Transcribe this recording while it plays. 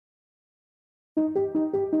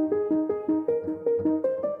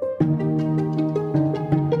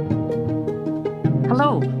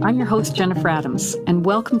Hello, I'm your host, Jennifer Adams, and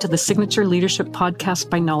welcome to the Signature Leadership Podcast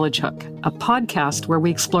by Knowledge Hook, a podcast where we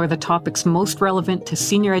explore the topics most relevant to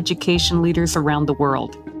senior education leaders around the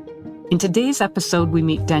world. In today's episode, we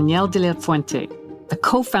meet Danielle de la Fuente, the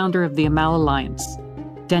co-founder of the Amal Alliance.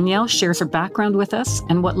 Danielle shares her background with us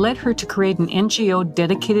and what led her to create an NGO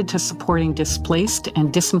dedicated to supporting displaced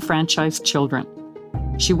and disenfranchised children.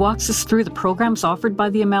 She walks us through the programs offered by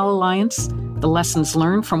the Amal Alliance, the lessons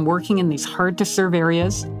learned from working in these hard-to-serve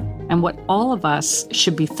areas, and what all of us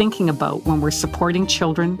should be thinking about when we're supporting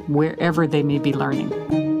children wherever they may be learning.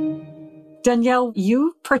 Danielle,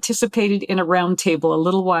 you participated in a roundtable a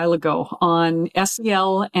little while ago on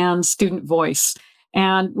SEL and student voice.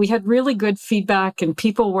 And we had really good feedback and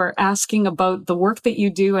people were asking about the work that you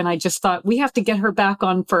do. And I just thought we have to get her back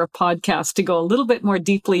on for a podcast to go a little bit more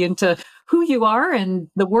deeply into who you are and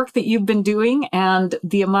the work that you've been doing and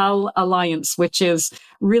the Amal Alliance, which is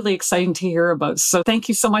really exciting to hear about. So thank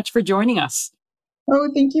you so much for joining us. Oh,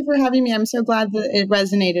 thank you for having me. I'm so glad that it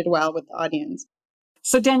resonated well with the audience.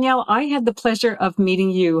 So Danielle, I had the pleasure of meeting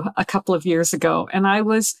you a couple of years ago, and I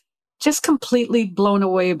was just completely blown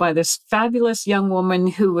away by this fabulous young woman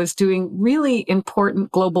who was doing really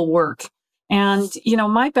important global work. And, you know,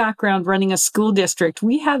 my background running a school district,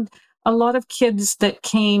 we had a lot of kids that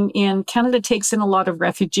came in. Canada takes in a lot of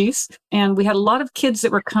refugees, and we had a lot of kids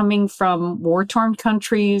that were coming from war-torn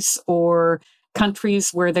countries or countries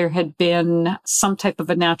where there had been some type of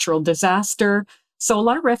a natural disaster. So a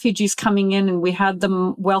lot of refugees coming in, and we had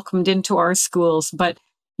them welcomed into our schools. But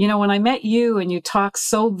you know, when I met you and you talked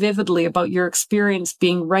so vividly about your experience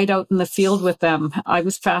being right out in the field with them, I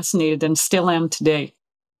was fascinated and still am today.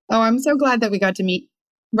 Oh, I'm so glad that we got to meet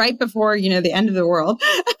right before, the end of the world.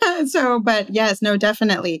 But yes, no,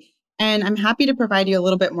 definitely. And I'm happy to provide you a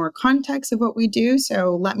little bit more context of what we do.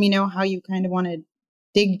 So let me know how you kind of want to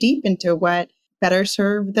dig deep into what better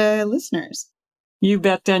serve the listeners. You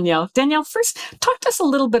bet, Danielle. Danielle, first, talk to us a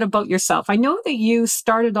little bit about yourself. I know that you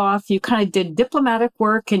started off, you kind of did diplomatic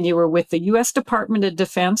work and you were with the U.S. Department of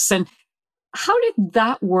Defense. And how did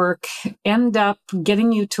that work end up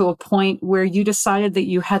getting you to a point where you decided that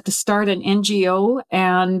you had to start an NGO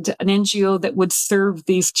and an NGO that would serve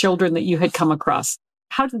these children that you had come across?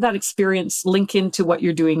 How did that experience link into what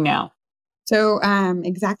you're doing now? So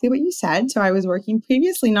exactly what you said. So I was working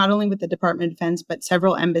previously not only with the Department of Defense, but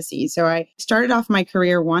several embassies. So I started off my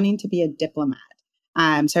career wanting to be a diplomat.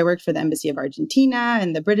 So I worked for the Embassy of Argentina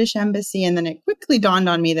and the British Embassy. And then it quickly dawned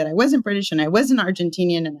on me that I wasn't British and I wasn't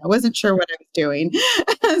Argentinian and I wasn't sure what I was doing.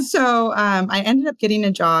 So I ended up getting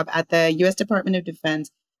a job at the U.S. Department of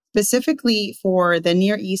Defense, specifically for the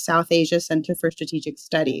Near East South Asia Center for Strategic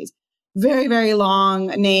Studies. Very, very long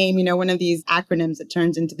name, one of these acronyms that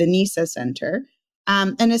turns into the NESA Center.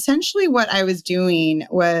 And essentially what I was doing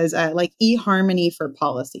was like eHarmony for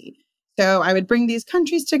policy. So I would bring these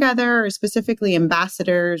countries together, or specifically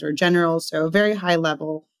ambassadors or generals, so very high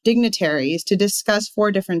level dignitaries, to discuss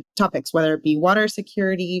 4 different topics, whether it be water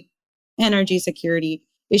security, energy security,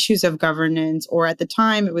 issues of governance, or at the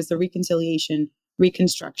time it was the reconciliation,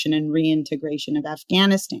 reconstruction, and reintegration of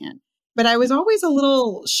Afghanistan. But I was always a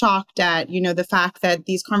little shocked at, the fact that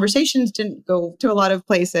these conversations didn't go to a lot of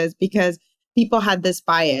places because people had this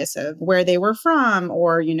bias of where they were from,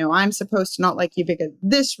 or, I'm supposed to not like you because of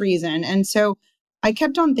this reason. And so I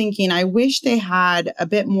kept on thinking, I wish they had a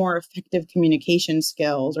bit more effective communication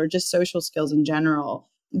skills or just social skills in general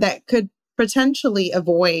that could potentially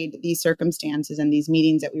avoid these circumstances and these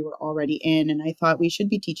meetings that we were already in. And I thought we should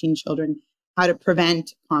be teaching children how to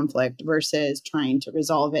prevent conflict versus trying to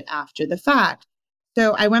resolve it after the fact.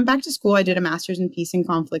 So I went back to school. I did a master's in peace and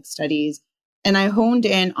conflict studies, and I honed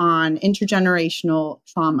in on intergenerational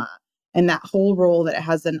trauma and that whole role that it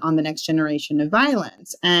has on the next generation of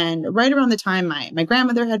violence. And right around the time my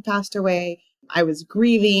grandmother had passed away, I was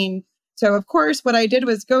grieving. So of course, what I did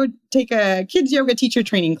was go take a kids yoga teacher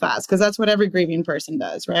training class, because that's what every grieving person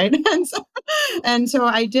does, right? And so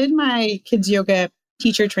I did my kids yoga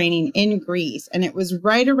teacher training in Greece. And it was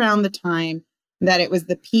right around the time that it was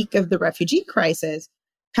the peak of the refugee crisis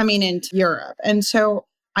coming into Europe. And so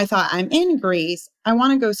I thought, I'm in Greece. I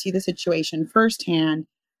want to go see the situation firsthand.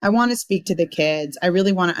 I want to speak to the kids. I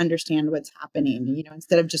really want to understand what's happening,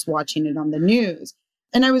 instead of just watching it on the news.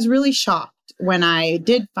 And I was really shocked when I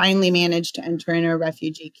did finally manage to enter in a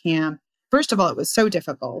refugee camp. First of all, it was so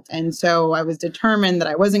difficult. And so I was determined that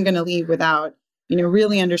I wasn't going to leave without,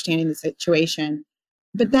 really understanding the situation.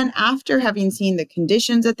 But then after having seen the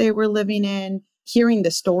conditions that they were living in, hearing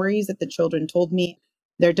the stories that the children told me,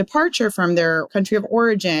 their departure from their country of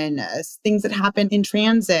origin, things that happen in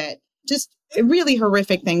transit, just really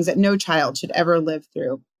horrific things that no child should ever live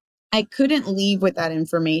through. I couldn't leave with that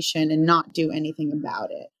information and not do anything about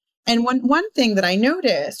it. And one thing that I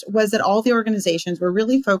noticed was that all the organizations were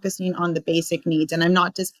really focusing on the basic needs, and I'm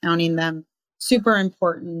not discounting them, super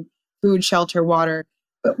important, food, shelter, water.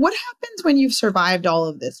 But what happens when you've survived all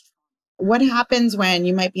of this? What happens when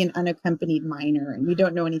you might be an unaccompanied minor and you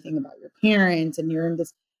don't know anything about your parents and you're in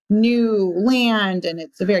this new land and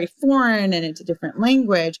it's a very foreign and it's a different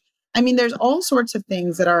language? I mean, there's all sorts of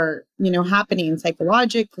things that are, happening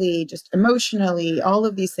psychologically, just emotionally, all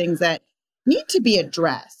of these things that need to be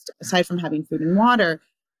addressed aside from having food and water.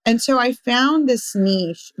 And so I found this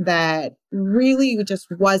niche that really just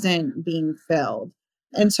wasn't being filled.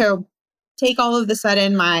 And so take all of the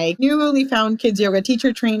sudden my newly found kids yoga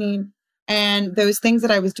teacher training and those things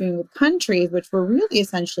that I was doing with countries, which were really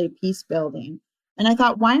essentially peace building. And I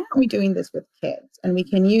thought, why aren't we doing this with kids? And we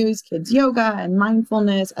can use kids yoga and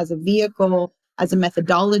mindfulness as a vehicle, as a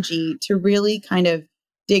methodology to really kind of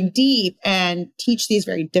dig deep and teach these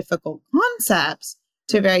very difficult concepts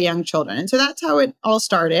to very young children. And so that's how it all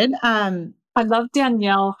started. I love,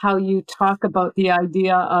 Danielle, how you talk about the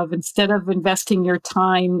idea of instead of investing your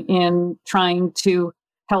time in trying to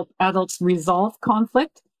help adults resolve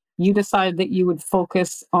conflict, you decided that you would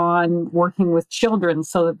focus on working with children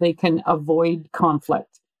so that they can avoid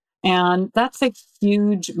conflict. And that's a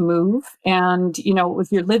huge move. And,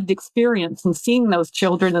 with your lived experience and seeing those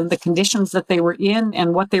children and the conditions that they were in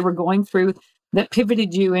and what they were going through, that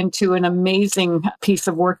pivoted you into an amazing piece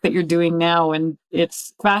of work that you're doing now. And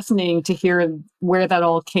it's fascinating to hear where that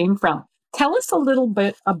all came from. Tell us a little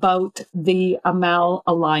bit about the Amal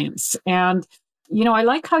Alliance. And I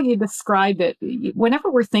like how you describe it.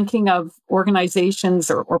 Whenever we're thinking of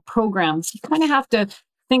organizations or programs, you kind of have to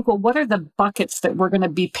think, well, what are the buckets that we're going to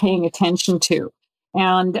be paying attention to?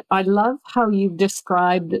 And I love how you've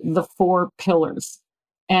described the 4 pillars.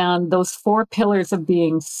 And those 4 pillars of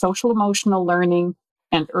being social emotional learning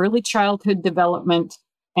and early childhood development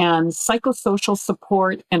and psychosocial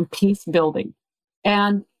support and peace building.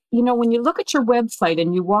 And, when you look at your website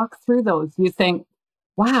and you walk through those, you think,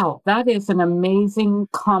 wow, that is an amazing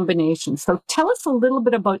combination. So tell us a little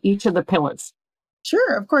bit about each of the pillars.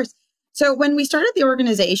 Sure, of course. So when we started the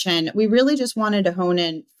organization, we really just wanted to hone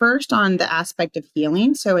in first on the aspect of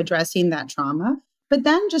healing, so addressing that trauma, but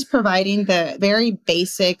then just providing the very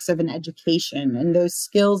basics of an education and those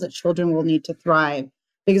skills that children will need to thrive.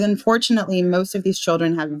 Because unfortunately, most of these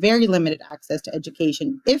children have very limited access to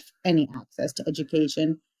education, if any access to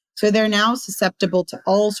education. So they're now susceptible to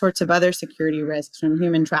all sorts of other security risks from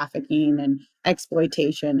human trafficking and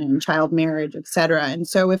exploitation and child marriage, et cetera. And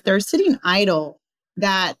so if they're sitting idle,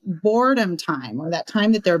 that boredom time or that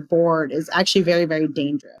time that they're bored is actually very, very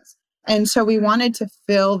dangerous. And so we wanted to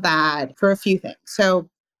fill that for a few things. So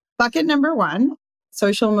bucket number 1,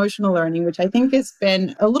 social emotional learning, which I think has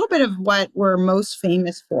been a little bit of what we're most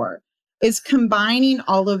famous for, is combining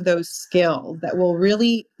all of those skills that will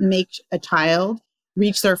really make a child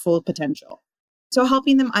reach their full potential. So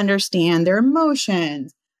helping them understand their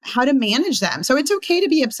emotions, how to manage them. So it's okay to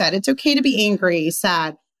be upset. It's okay to be angry,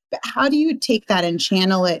 sad. But how do you take that and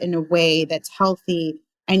channel it in a way that's healthy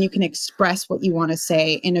and you can express what you want to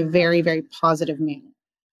say in a very, very positive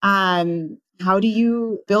manner? How do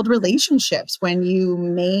you build relationships when you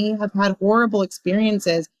may have had horrible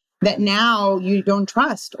experiences that now you don't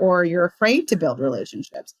trust or you're afraid to build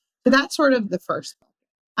relationships? So that's sort of the first bucket.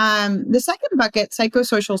 The second bucket,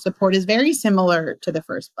 psychosocial support, is very similar to the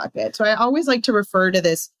first bucket. So I always like to refer to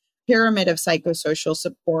this pyramid of psychosocial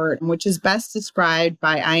support, which is best described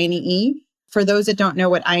by INEE. For those that don't know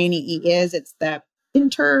what INEE is, it's the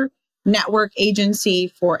Inter-Network Agency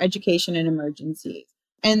for Education in Emergencies.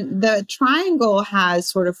 And the triangle has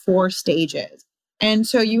sort of 4 stages. And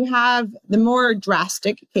so you have the more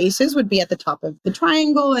drastic cases would be at the top of the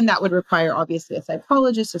triangle, and that would require obviously a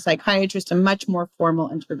psychologist, a psychiatrist, a much more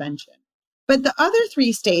formal intervention. But the other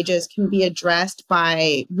 3 stages can be addressed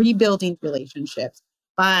by rebuilding relationships,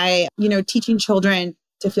 by, teaching children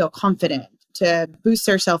to feel confident, to boost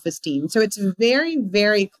their self-esteem. So it's very,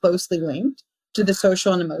 very closely linked to the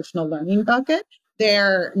social and emotional learning bucket.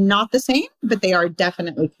 They're not the same, but they are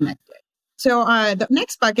definitely connected. So the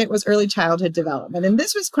next bucket was early childhood development. And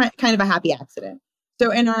this was kind of a happy accident.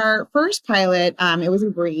 So in our first pilot, it was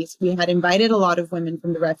in Greece. We had invited a lot of women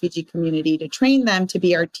from the refugee community to train them to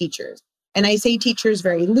be our teachers. And I say teachers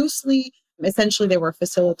very loosely. Essentially, they were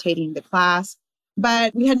facilitating the class.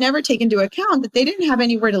 But we had never taken into account that they didn't have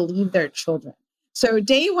anywhere to leave their children. So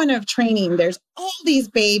day 1 of training, there's all these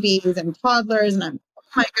babies and toddlers, and I'm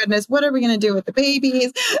my goodness, what are we going to do with the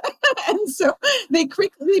babies? And so they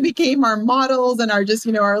quickly became our models and our just,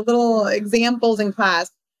 our little examples in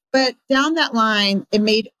class. But down that line, it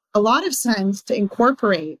made a lot of sense to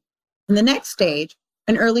incorporate in the next stage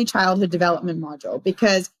an early childhood development module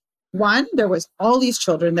because one, there was all these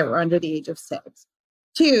children that were under the age of 6.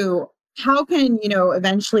 Two, how can,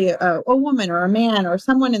 eventually a woman or a man or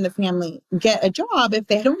someone in the family get a job if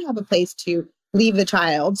they don't have a place to leave the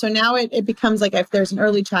child? So now it becomes like if there's an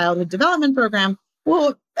early childhood development program,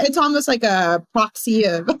 well, it's almost like a proxy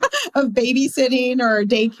of, of babysitting or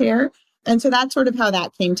daycare. And so that's sort of how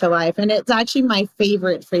that came to life. And it's actually my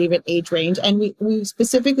favorite age range. And we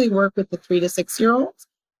specifically work with the 3 to 6-year-olds,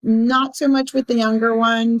 not so much with the younger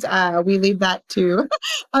ones. We leave that to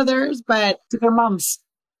others, but to their moms.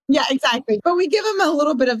 Yeah, exactly. But we give them a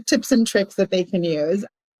little bit of tips and tricks that they can use.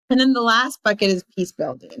 And then the last bucket is peace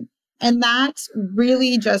building. And that's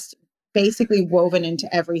really just basically woven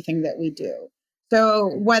into everything that we do.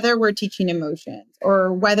 So whether we're teaching emotions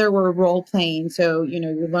or whether we're role playing, so, you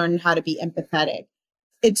learn how to be empathetic,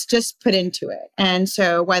 it's just put into it. And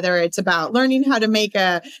so whether it's about learning how to make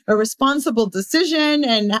a responsible decision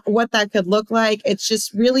and what that could look like, it's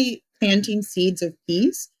just really planting seeds of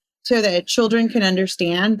peace so that children can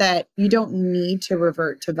understand that you don't need to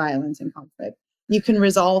revert to violence and conflict. You can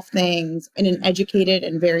resolve things in an educated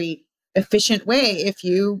and very efficient way if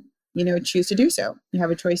you, choose to do so. You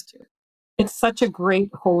have a choice to. It's such a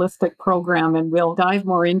great holistic program, and we'll dive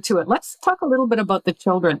more into it. Let's talk a little bit about the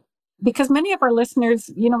children, because many of our listeners,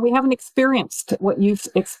 we haven't experienced what you've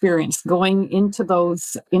experienced going into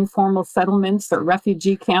those informal settlements or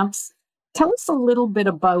refugee camps. Tell us a little bit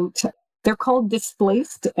about, they're called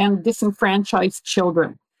displaced and disenfranchised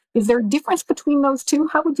children. Is there a difference between those two?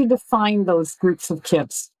 How would you define those groups of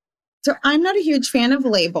kids? So I'm not a huge fan of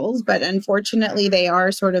labels, but unfortunately they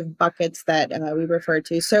are sort of buckets that we refer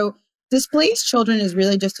to. So displaced children is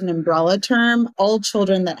really just an umbrella term. All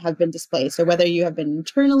children that have been displaced. So whether you have been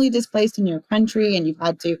internally displaced in your country and you've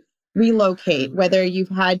had to relocate, whether you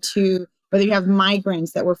have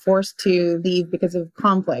migrants that were forced to leave because of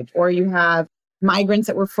conflict, or you have migrants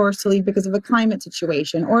that were forced to leave because of a climate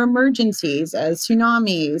situation or emergencies,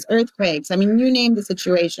 tsunamis, earthquakes. I mean, you name the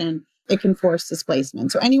situation, it can force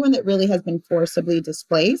displacement. So anyone that really has been forcibly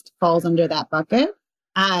displaced falls under that bucket.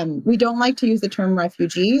 We don't like to use the term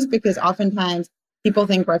refugees because oftentimes people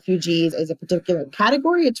think refugees is a particular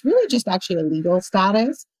category. It's really just actually a legal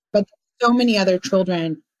status. But so many other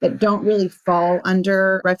children that don't really fall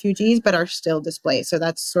under refugees but are still displaced. So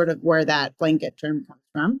that's sort of where that blanket term comes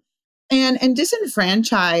from. And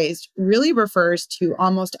disenfranchised really refers to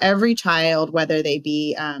almost every child, whether they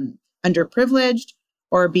be underprivileged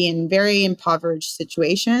or be in very impoverished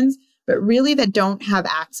situations, but really that don't have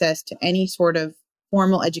access to any sort of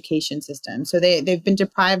formal education system. So they've been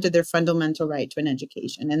deprived of their fundamental right to an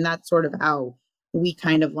education. And that's sort of how we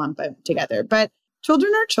kind of lump it together. But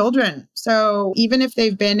children are children. So even if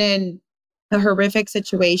they've been in a horrific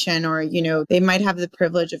situation or, they might have the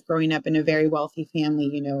privilege of growing up in a very wealthy family,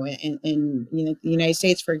 in the United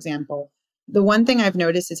States, for example, the one thing I've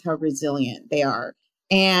noticed is how resilient they are.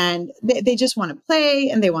 And they just want to play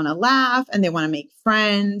and they want to laugh and they want to make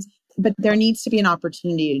friends, but there needs to be an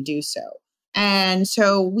opportunity to do so. And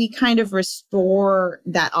so we kind of restore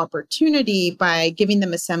that opportunity by giving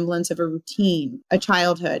them a semblance of a routine, a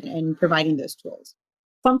childhood, and providing those tools.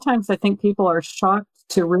 Sometimes I think people are shocked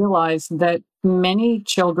to realize that many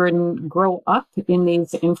children grow up in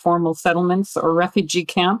these informal settlements or refugee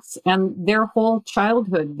camps, and their whole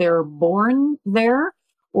childhood, they're born there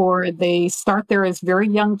or they start there as very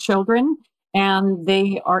young children and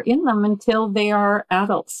they are in them until they are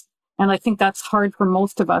adults. And I think that's hard for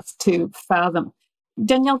most of us to fathom.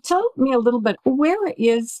 Danielle, tell me a little bit, where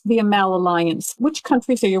is the Amal Alliance? Which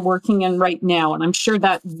countries are you working in right now? And I'm sure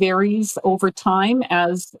that varies over time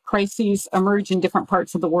as crises emerge in different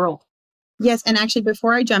parts of the world. Yes. And actually,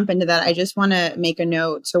 before I jump into that, I just want to make a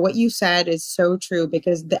note. So what you said is so true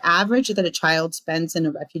because the average that a child spends in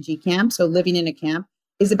a refugee camp, so living in a camp,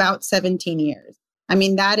 is about 17 years. I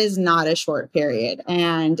mean, that is not a short period.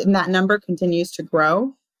 And that number continues to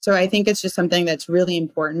grow. So I think it's just something that's really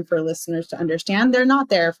important for listeners to understand. They're not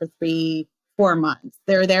there for 3-4 months.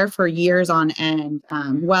 They're there for years on end,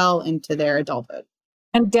 well into their adulthood.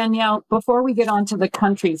 And Danielle, before we get on to the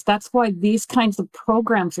countries, that's why these kinds of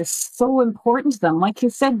programs are so important to them. Like you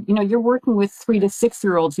said, you're working with 3 to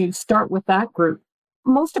 6-year-olds. You start with that group.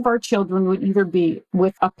 Most of our children would either be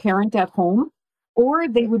with a parent at home or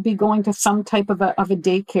they would be going to some type of a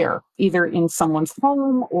daycare, either in someone's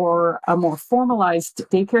home or a more formalized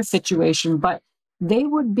daycare situation. But they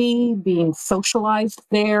would be being socialized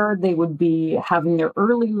there. They would be having their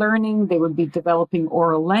early learning. They would be developing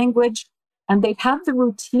oral language. And they'd have the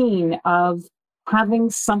routine of having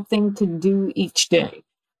something to do each day.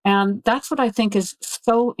 And that's what I think is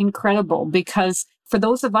so incredible, because for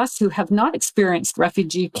those of us who have not experienced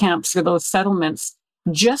refugee camps or those settlements,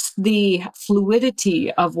 just the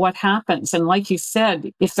fluidity of what happens. And like you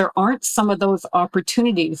said, if there aren't some of those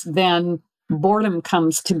opportunities, then boredom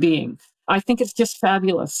comes to being. I think it's just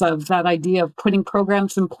fabulous of that idea of putting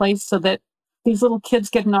programs in place so that these little kids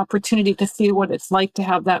get an opportunity to see what it's like to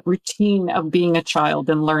have that routine of being a child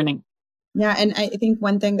and learning. Yeah, and I think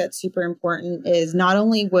one thing that's super important is not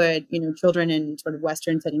only would, children in sort of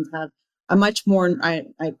Western settings have a much more, I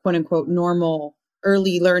quote unquote, normal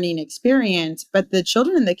early learning experience, but the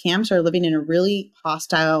children in the camps are living in a really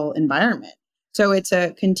hostile environment. So it's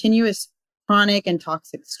a continuous chronic and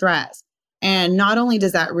toxic stress. And not only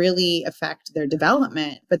does that really affect their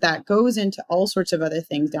development, but that goes into all sorts of other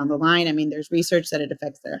things down the line. I mean, there's research that it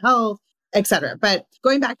affects their health, et cetera. But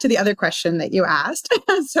going back to the other question that you asked.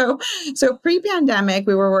 So pre-pandemic,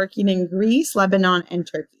 we were working in Greece, Lebanon, and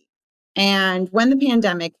Turkey. And when the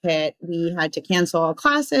pandemic hit, we had to cancel all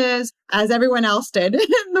classes, as everyone else did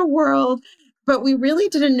in the world. But we really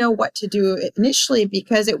didn't know what to do initially,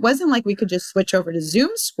 because it wasn't like we could just switch over to Zoom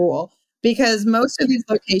school, because most of these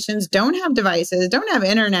locations don't have devices, don't have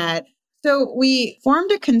internet. So we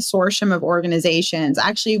formed a consortium of organizations,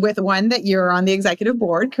 actually with one that you're on the executive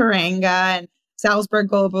board, Karanga and Salzburg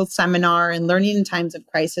Global Seminar and Learning in Times of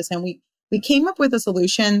Crisis. And we came up with a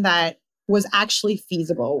solution that was actually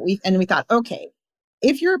feasible. We thought, okay,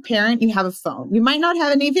 if you're a parent, you have a phone. You might not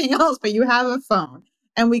have anything else, but you have a phone.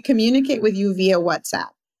 And we communicate with you via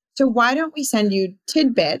WhatsApp. So why don't we send you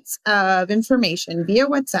tidbits of information via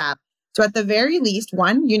WhatsApp? So at the very least,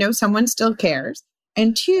 one, someone still cares.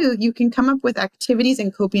 And two, you can come up with activities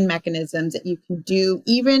and coping mechanisms that you can do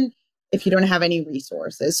even if you don't have any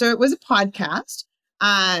resources. So it was a podcast,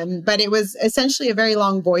 but it was essentially a very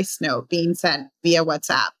long voice note being sent via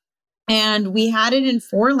WhatsApp. And we had it in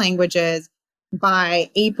 4 languages by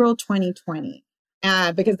April 2020,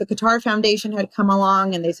 because the Qatar Foundation had come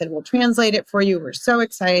along and they said, we'll translate it for you. We're so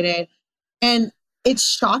excited. And it's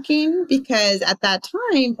shocking because at that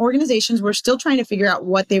time, organizations were still trying to figure out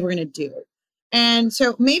what they were going to do. And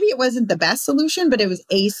so maybe it wasn't the best solution, but it was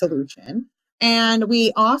a solution. And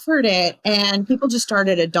we offered it and people just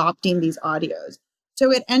started adopting these audios.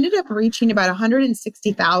 So it ended up reaching about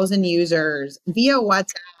 160,000 users via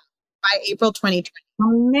WhatsApp by April 2020.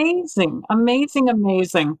 Amazing, amazing,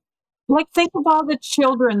 amazing. Like, think of all the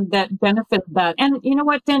children that benefit that. And you know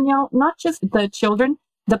what, Danielle, not just the children,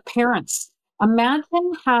 the parents.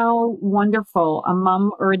 Imagine how wonderful a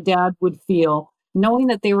mom or a dad would feel knowing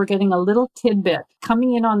that they were getting a little tidbit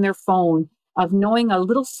coming in on their phone of knowing a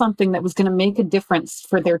little something that was going to make a difference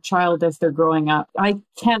for their child as they're growing up. I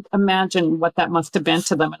can't imagine what that must have been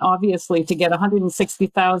to them. And obviously to get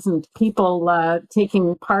 160,000 people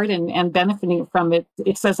taking part and benefiting from it,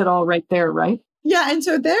 it says it all right there, right? Yeah. And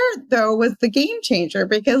so there, though, was the game changer,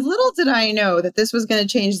 because little did I know that this was going to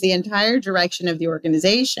change the entire direction of the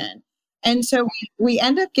organization. And so we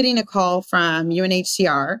end up getting a call from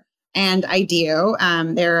UNHCR and IDEO.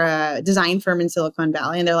 They're a design firm in Silicon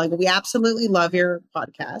Valley. And they're like, we absolutely love your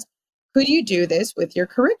podcast. Could you do this with your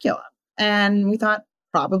curriculum? And we thought,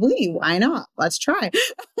 probably, why not? Let's try.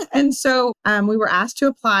 And so we were asked to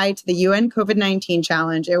apply to the UN COVID-19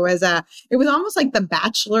 challenge. It was almost like the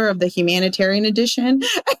Bachelor of the Humanitarian edition.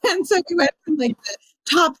 And so we went from like the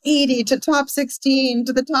top 80 to top 16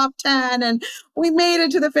 to the top 10. And we made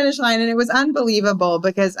it to the finish line. And it was unbelievable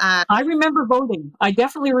because I remember voting. I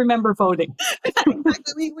definitely remember voting.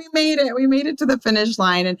 Exactly. We made it. We made it to the finish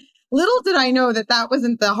line. And little did I know that that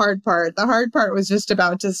wasn't the hard part. The hard part was just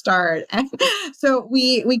about to start. And so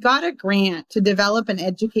we got a grant to develop an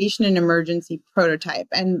education and emergency prototype.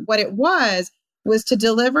 And what it was to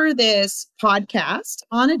deliver this podcast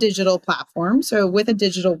on a digital platform. So with a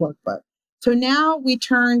digital workbook. So now we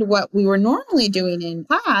turned what we were normally doing in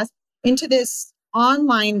class into this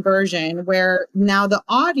online version where now the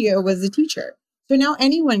audio was the teacher. So now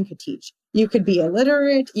anyone could teach. You could be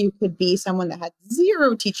illiterate. You could be someone that had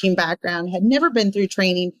zero teaching background, had never been through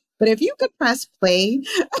training. But if you could press play,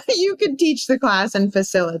 you could teach the class and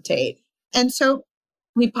facilitate. And so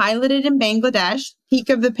we piloted in Bangladesh, peak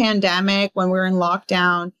of the pandemic when we were in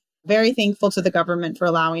lockdown. Very thankful to the government for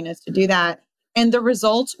allowing us to do that. And the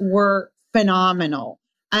results were phenomenal.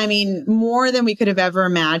 I mean, more than we could have ever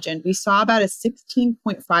imagined. We saw about a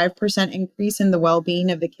 16.5% increase in the well-being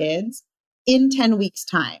of the kids in 10 weeks'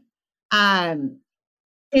 time.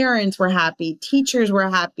 Parents were happy, teachers were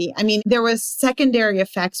happy. I mean, there was secondary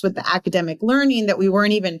effects with the academic learning that we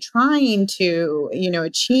weren't even trying to,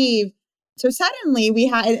 achieve. So suddenly we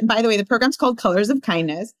had, by the way, the program's called Colors of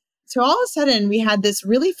Kindness. So all of a sudden we had this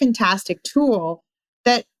really fantastic tool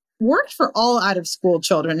that worked for all out of school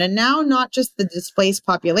children. And now not just the displaced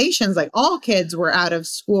populations, like all kids were out of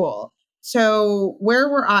school. So where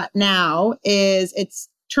we're at now is it's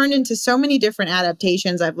turned into so many different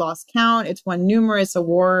adaptations. I've lost count. It's won numerous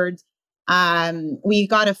awards. We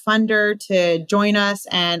got a funder to join us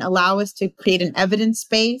and allow us to create an evidence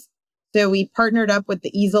base. So we partnered up with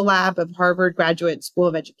the EASL Lab of Harvard Graduate School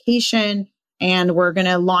of Education, and we're going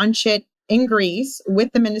to launch it in Greece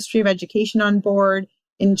with the Ministry of Education on board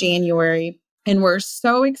in January. And we're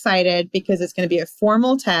so excited because it's going to be a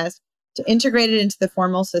formal test to integrate it into the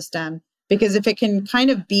formal system. Because if it can kind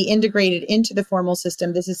of be integrated into the formal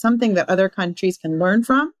system, this is something that other countries can learn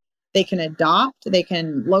from. They can adopt, they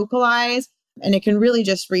can localize, and it can really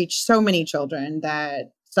just reach so many children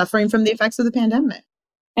that suffering from the effects of the pandemic.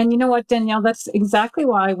 And you know what, Danielle, that's exactly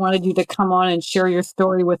why I wanted you to come on and share your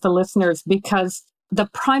story with the listeners, because the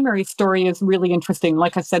primary story is really interesting.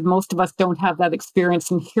 Like I said, most of us don't have that experience,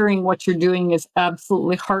 and hearing what you're doing is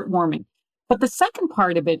absolutely heartwarming. But the second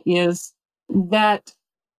part of it is that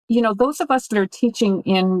those of us that are teaching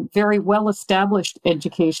in very well-established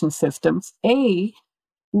education systems,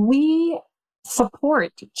 we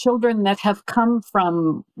support children that have come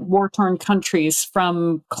from war-torn countries,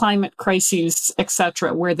 from climate crises,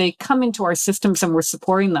 etc., where they come into our systems and we're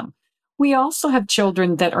supporting them. We also have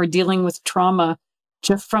children that are dealing with trauma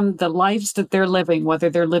just from the lives that they're living, whether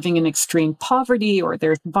they're living in extreme poverty or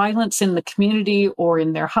there's violence in the community or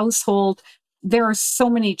in their household. There are so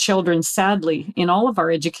many children, sadly, in all of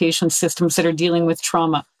our education systems that are dealing with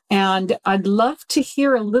trauma. And I'd love to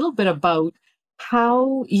hear a little bit about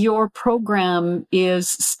how your program is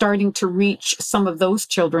starting to reach some of those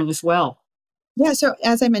children as well. Yeah, so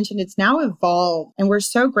as I mentioned, it's now evolved, and we're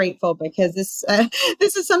so grateful because this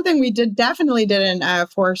is something we definitely didn't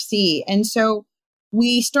foresee. And so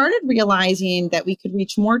we started realizing that we could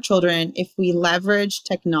reach more children if we leverage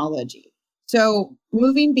technology. So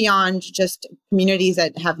moving beyond just communities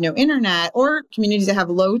that have no internet or communities that have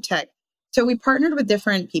low tech. So we partnered with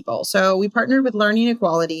different people. So we partnered with Learning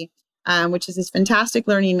Equality, which is this fantastic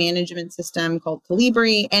learning management system called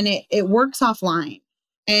Calibri, and it works offline.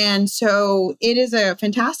 And so it is a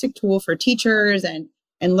fantastic tool for teachers and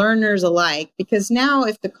learners alike, because now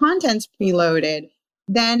if the content's preloaded,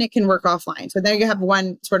 then it can work offline. So there you have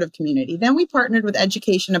one sort of community. Then we partnered with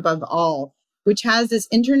Education Above All, which has this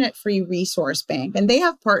internet-free resource bank, and they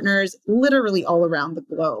have partners literally all around the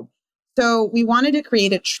globe. So we wanted to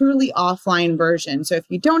create a truly offline version. So if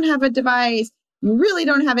you don't have a device, you really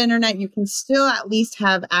don't have internet, you can still at least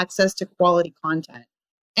have access to quality content.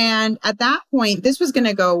 And at that point, this was going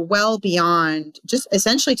to go well beyond just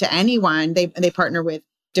essentially to anyone. They partner with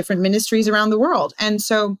different ministries around the world. And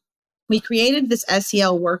so we created this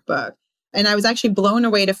SEL workbook. And I was actually blown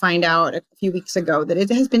away to find out a few weeks ago that it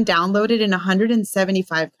has been downloaded in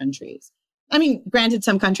 175 countries. I mean, granted,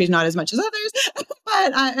 some countries not as much as others,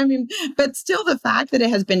 but still the fact that it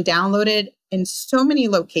has been downloaded in so many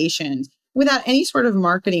locations without any sort of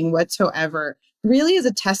marketing whatsoever really is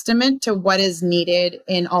a testament to what is needed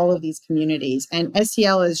in all of these communities. And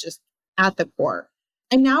SEL is just at the core.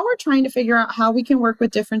 And now we're trying to figure out how we can work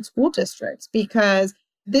with different school districts, because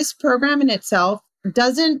this program in itself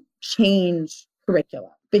doesn't change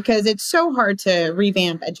curriculum, because it's so hard to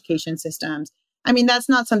revamp education systems. I mean, that's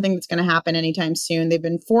not something that's going to happen anytime soon. They've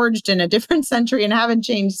been forged in a different century and haven't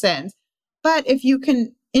changed since. But if you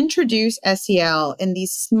can introduce SEL in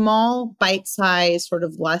these small bite-sized sort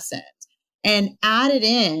of lessons and add it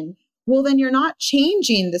in, well, then you're not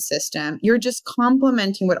changing the system. You're just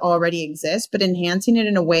complementing what already exists, but enhancing it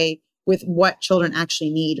in a way with what children actually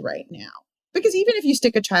need right now. Because even if you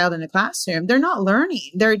stick a child in a classroom, they're not learning.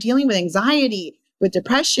 They're dealing with anxiety, with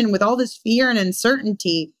depression, with all this fear and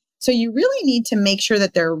uncertainty. So you really need to make sure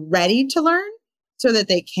that they're ready to learn so that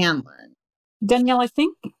they can learn. Danielle, I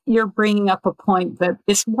think you're bringing up a point that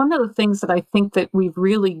it's one of the things that I think that we've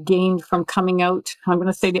really gained from coming out, I'm going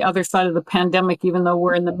to say the other side of the pandemic, even though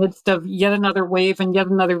we're in the midst of yet another wave and yet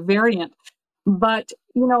another variant. But,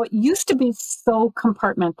 it used to be so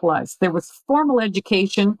compartmentalized. There was formal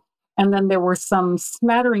education, and then there were some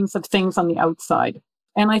smatterings of things on the outside.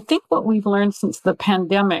 And I think what we've learned since the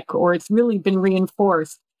pandemic, or it's really been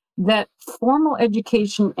reinforced, that formal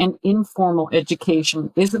education and informal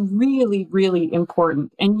education is really, really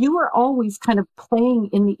important. And you are always kind of playing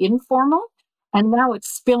in the informal, and now it's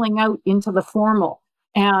spilling out into the formal.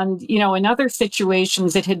 And, in other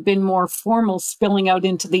situations, it had been more formal spilling out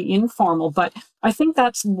into the informal. But I think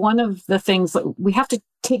that's one of the things that we have to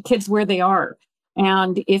take kids where they are.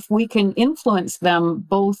 And if we can influence them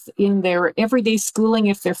both in their everyday schooling,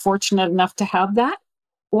 if they're fortunate enough to have that,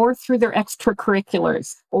 or through their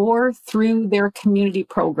extracurriculars, or through their community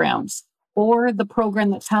programs, or the program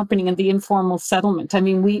that's happening in the informal settlement. I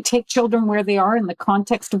mean, we take children where they are in the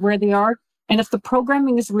context of where they are. And if the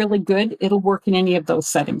programming is really good, it'll work in any of those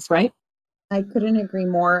settings, right? I couldn't agree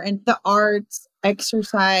more. And the arts,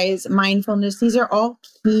 exercise, mindfulness, these are all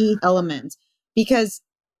key elements because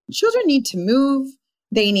children need to move,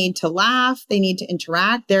 they need to laugh, they need to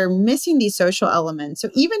interact. They're missing these social elements. So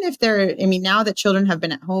even if now that children have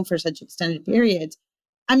been at home for such extended periods,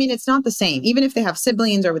 it's not the same, even if they have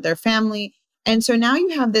siblings or with their family. And so now you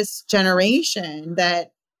have this generation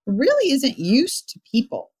that really isn't used to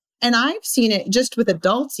people. And I've seen it just with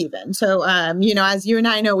adults even. So, as you and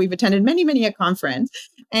I know, we've attended many, many a conference.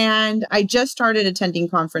 And I just started attending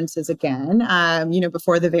conferences again,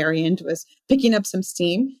 before the variant was picking up some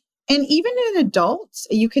steam. And even in adults,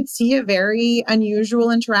 you could see a very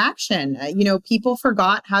unusual interaction. People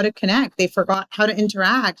forgot how to connect. They forgot how to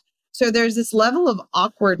interact. So there's this level of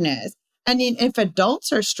awkwardness. I mean, if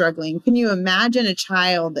adults are struggling, can you imagine a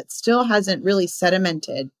child that still hasn't really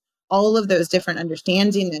sedimented all of those different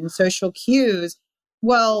understanding and social cues?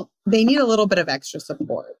 Well, they need a little bit of extra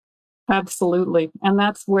support. Absolutely. And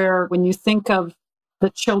that's where, when you think of the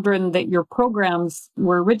children that your programs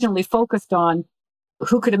were originally focused on,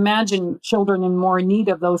 who could imagine children in more need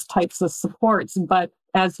of those types of supports? But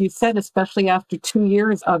as you said, especially after 2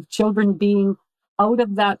 years of children being out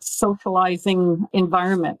of that socializing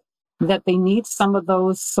environment, that they need some of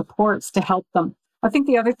those supports to help them. I think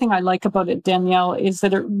the other thing I like about it, Danielle, is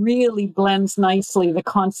that it really blends nicely the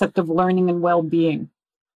concept of learning and well-being.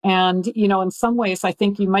 And, in some ways, I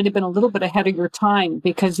think you might have been a little bit ahead of your time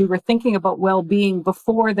because you were thinking about well-being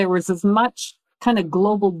before there was as much kind of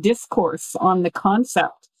global discourse on the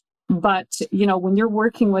concept. But, when you're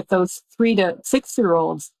working with those 3 to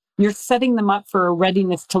 6-year-olds, you're setting them up for a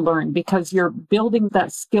readiness to learn because you're building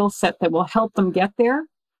that skill set that will help them get there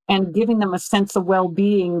and giving them a sense of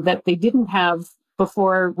well-being that they didn't have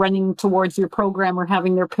before running towards your program or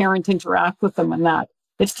having their parent interact with them, and that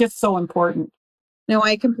it's just so important. No,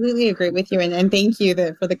 I completely agree with you. And thank you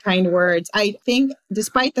for the kind words. I think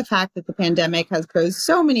despite the fact that the pandemic has posed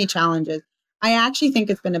so many challenges, I actually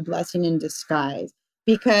think it's been a blessing in disguise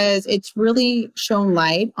because it's really shown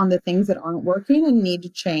light on the things that aren't working and need to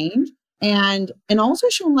change, and also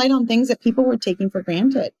shown light on things that people were taking for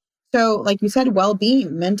granted. So like you said,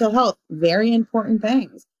 well-being, mental health, very important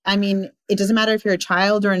things. It doesn't matter if you're a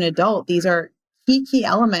child or an adult. These are key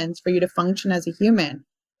elements for you to function as a human.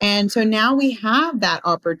 And so now we have that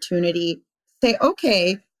opportunity to say,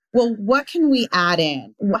 okay, well, what can we add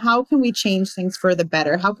in? How can we change things for the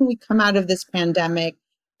better? How can we come out of this pandemic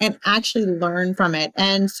and actually learn from it?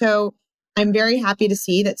 And so I'm very happy to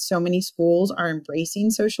see that so many schools are embracing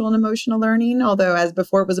social and emotional learning, although as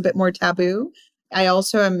before it was a bit more taboo. I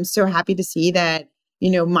also am so happy to see that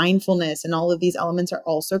mindfulness and all of these elements are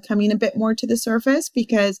also coming a bit more to the surface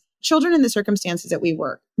because children in the circumstances that we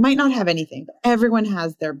work might not have anything, but everyone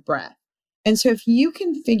has their breath. And so if you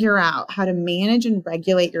can figure out how to manage and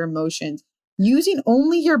regulate your emotions using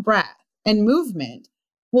only your breath and movement,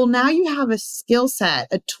 well, now you have a skill set,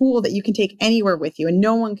 a tool that you can take anywhere with you and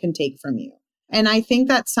no one can take from you. And I think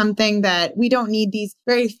that's something that we don't need these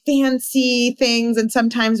very fancy things. And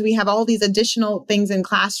sometimes we have all these additional things in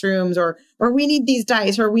classrooms or we need these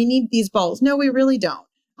dice or we need these balls. No, we really don't.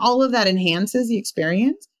 All of that enhances the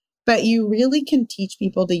experience, but you really can teach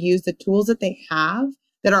people to use the tools that they have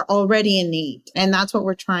that are already innate. And that's what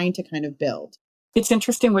we're trying to kind of build. It's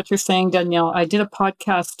interesting what you're saying, Danielle. I did a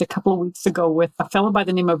podcast a couple of weeks ago with a fellow by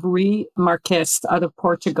the name of Rui Marques out of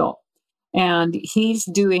Portugal. And he's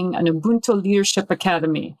doing an Ubuntu Leadership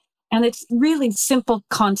Academy. And it's really simple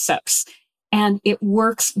concepts. And it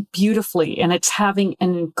works beautifully. And it's having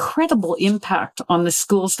an incredible impact on the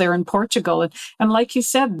schools there in Portugal. And like you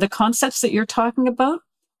said, the concepts that you're talking about,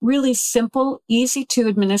 really simple, easy to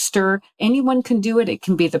administer. Anyone can do it. It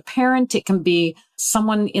can be the parent. It can be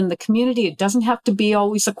someone in the community. It doesn't have to be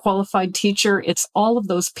always a qualified teacher. It's all of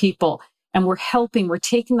those people. And we're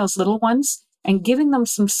taking those little ones and giving them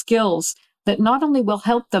some skills that not only will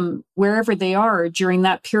help them wherever they are during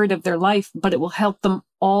that period of their life, but it will help them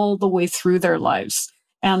all the way through their lives.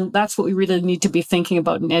 And that's what we really need to be thinking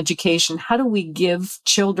about in education. How do we give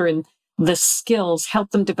children the skills,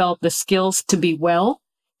 help them develop the skills to be well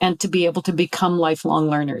and to be able to become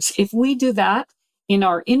lifelong learners? If we do that in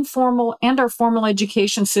our informal and our formal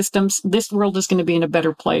education systems, this world is going to be in a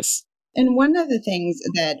better place. And one of the things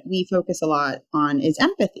that we focus a lot on is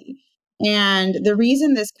empathy. And the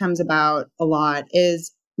reason this comes about a lot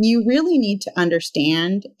is you really need to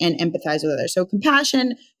understand and empathize with others. So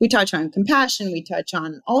compassion, we touch on compassion, we touch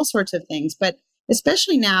on all sorts of things, but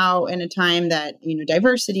especially now in a time that,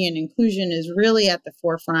 diversity and inclusion is really at the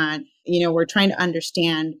forefront, we're trying to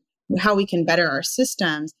understand how we can better our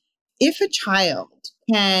systems. If a child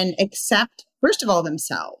can accept, first of all,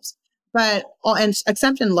 themselves, and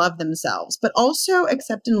accept and love themselves, but also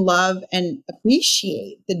accept and love and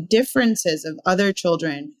appreciate the differences of other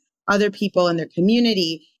children, other people in their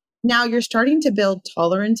community. Now you're starting to build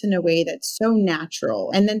tolerance in a way that's so natural.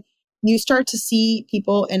 And then you start to see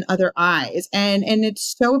people in other eyes. And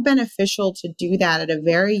it's so beneficial to do that at a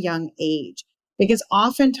very young age, because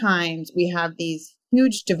oftentimes we have these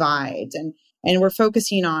huge divides and we're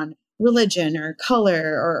focusing on religion or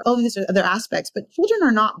color or all these other aspects, but children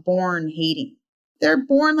are not born hating. They're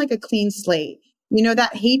born like a clean slate.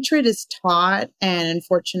 That hatred is taught and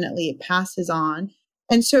unfortunately it passes on.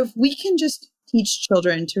 And so if we can just teach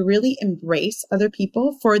children to really embrace other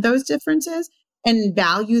people for those differences and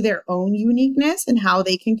value their own uniqueness and how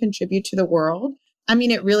they can contribute to the world,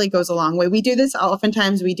 it really goes a long way. We do this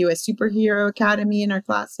oftentimes. We do a superhero academy in our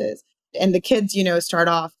classes, and the kids, start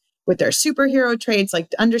off with their superhero traits,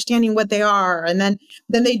 like understanding what they are. And then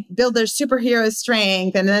they build their superhero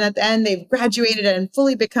strength. And then at the end, they've graduated and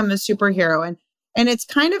fully become a superhero. And it's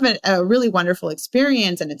kind of a really wonderful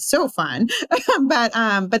experience. And it's so fun.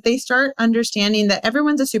 But they start understanding that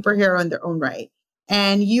everyone's a superhero in their own right.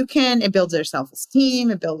 And it builds their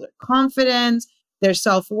self-esteem, it builds their confidence, their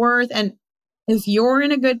self-worth. And if you're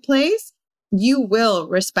in a good place, you will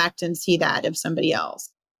respect and see that of somebody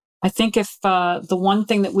else. I think if the one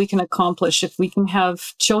thing that we can accomplish, if we can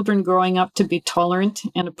have children growing up to be tolerant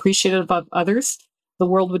and appreciative of others, the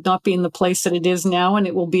world would not be in the place that it is now, and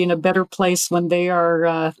it will be in a better place when they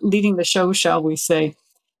are leading the show, shall we say.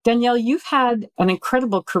 Danielle, you've had an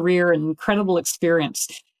incredible career and incredible experience.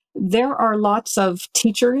 There are lots of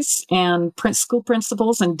teachers and school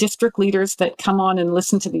principals and district leaders that come on and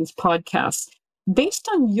listen to these podcasts. Based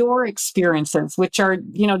on your experiences, which are,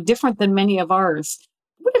 different than many of ours,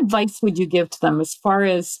 what advice would you give to them as far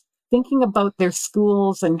as thinking about their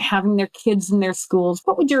schools and having their kids in their schools?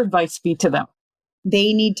 What would your advice be to them?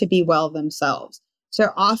 They need to be well themselves. So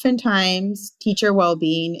oftentimes teacher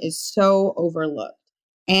well-being is so overlooked.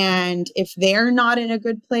 And if they're not in a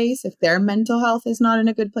good place, if their mental health is not in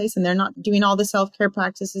a good place and they're not doing all the self-care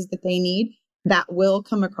practices that they need, that will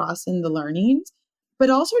come across in the learnings.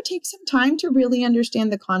 But also take some time to really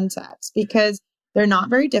understand the concepts, because they're not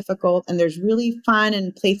very difficult and there's really fun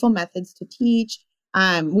and playful methods to teach.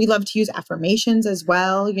 We love to use affirmations as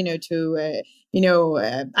well, I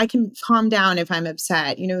can calm down if I'm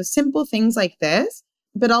upset, simple things like this,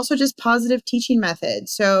 but also just positive teaching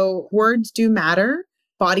methods. So words do matter.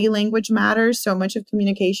 Body language matters. So much of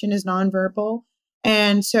communication is nonverbal.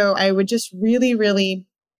 And so I would just really, really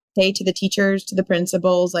say to the teachers, to the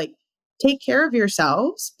principals, take care of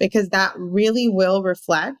yourselves, because that really will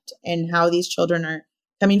reflect in how these children are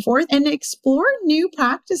coming forth, and explore new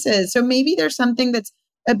practices. So maybe there's something that's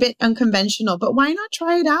a bit unconventional, but why not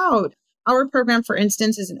try it out? Our program, for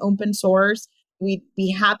instance, is an open source. We'd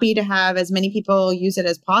be happy to have as many people use it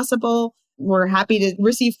as possible. We're happy to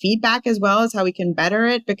receive feedback as well as how we can better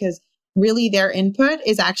it, because really their input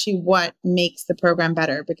is actually what makes the program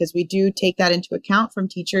better, because we do take that into account from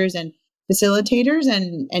teachers and facilitators,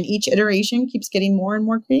 and each iteration keeps getting more and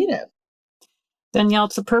more creative. Danielle,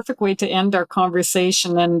 it's a perfect way to end our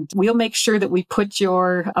conversation, and we'll make sure that we put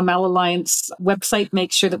your Amal Alliance website,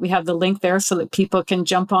 make sure that we have the link there so that people can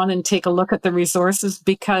jump on and take a look at the resources,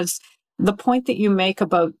 because the point that you make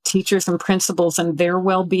about teachers and principals and their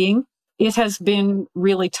well-being, it has been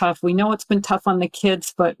really tough. We know it's been tough on the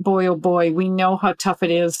kids, but boy, oh boy, we know how tough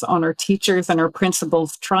it is on our teachers and our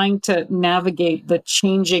principals trying to navigate the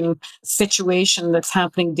changing situation that's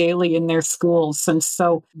happening daily in their schools. And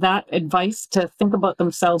so that advice to think about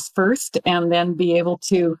themselves first, and then be able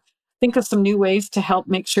to think of some new ways to help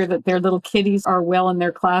make sure that their little kiddies are well in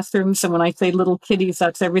their classrooms. And when I say little kiddies,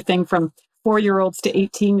 that's everything from 4-year-olds to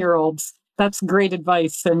 18-year-olds. That's great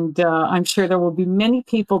advice. And I'm sure there will be many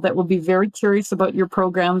people that will be very curious about your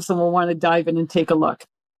programs and will want to dive in and take a look.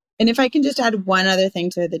 And if I can just add one other thing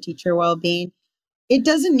to the teacher well-being, it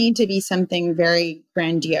doesn't need to be something very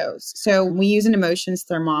grandiose. So we use an emotions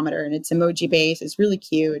thermometer, and it's emoji-based. It's really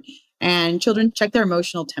cute. And children check their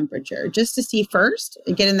emotional temperature just to see first,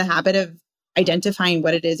 get in the habit of identifying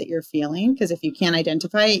what it is that you're feeling. Because if you can't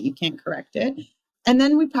identify it, you can't correct it. And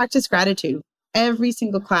then we practice gratitude. every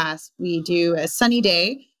single class, we do a sunny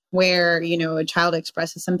day where, a child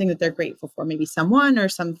expresses something that they're grateful for, maybe someone or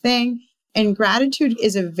something. And gratitude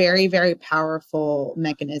is a very, very powerful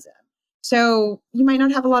mechanism. So you might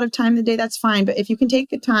not have a lot of time in the day, that's fine. But if you can take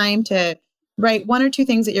the time to write one or two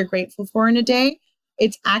things that you're grateful for in a day,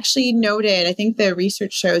 it's actually noted. I think the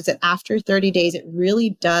research shows that after 30 days, it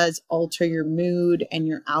really does alter your mood and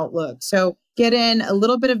your outlook. So get in a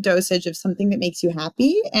little bit of dosage of something that makes you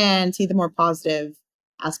happy and see the more positive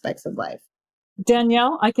aspects of life.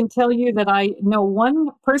 Danielle, I can tell you that I know one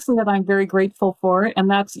person that I'm very grateful for, and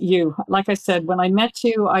that's you. Like I said, when I met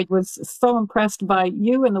you, I was so impressed by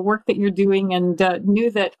you and the work that you're doing, and knew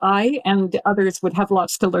that I and others would have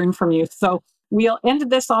lots to learn from you. So we'll end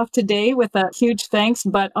this off today with a huge thanks,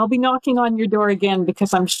 but I'll be knocking on your door again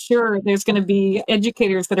because I'm sure there's going to be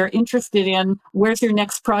educators that are interested in where's your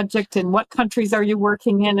next project and what countries are you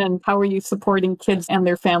working in and how are you supporting kids and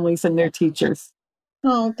their families and their teachers.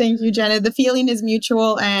 Oh, thank you, Jenna. The feeling is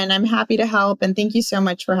mutual and I'm happy to help. And thank you so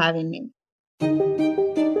much for having me.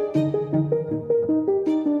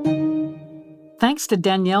 Thanks to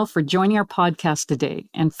Danielle for joining our podcast today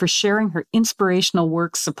and for sharing her inspirational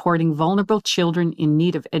work supporting vulnerable children in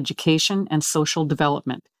need of education and social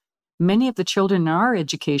development. Many of the children in our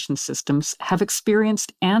education systems have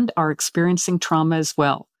experienced and are experiencing trauma as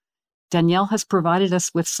well. Danielle has provided us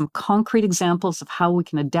with some concrete examples of how we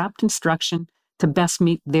can adapt instruction to best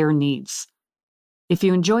meet their needs. If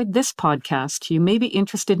you enjoyed this podcast, you may be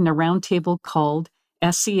interested in a roundtable called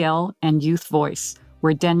SEL and Youth Voice,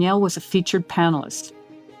 where Danielle was a featured panelist.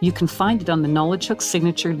 You can find it on the Knowledge Hook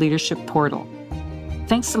Signature Leadership Portal.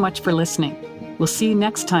 Thanks so much for listening. We'll see you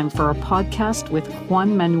next time for our podcast with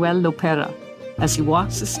Juan Manuel Lopera, as he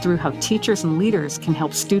walks us through how teachers and leaders can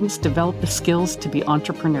help students develop the skills to be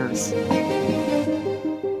entrepreneurs.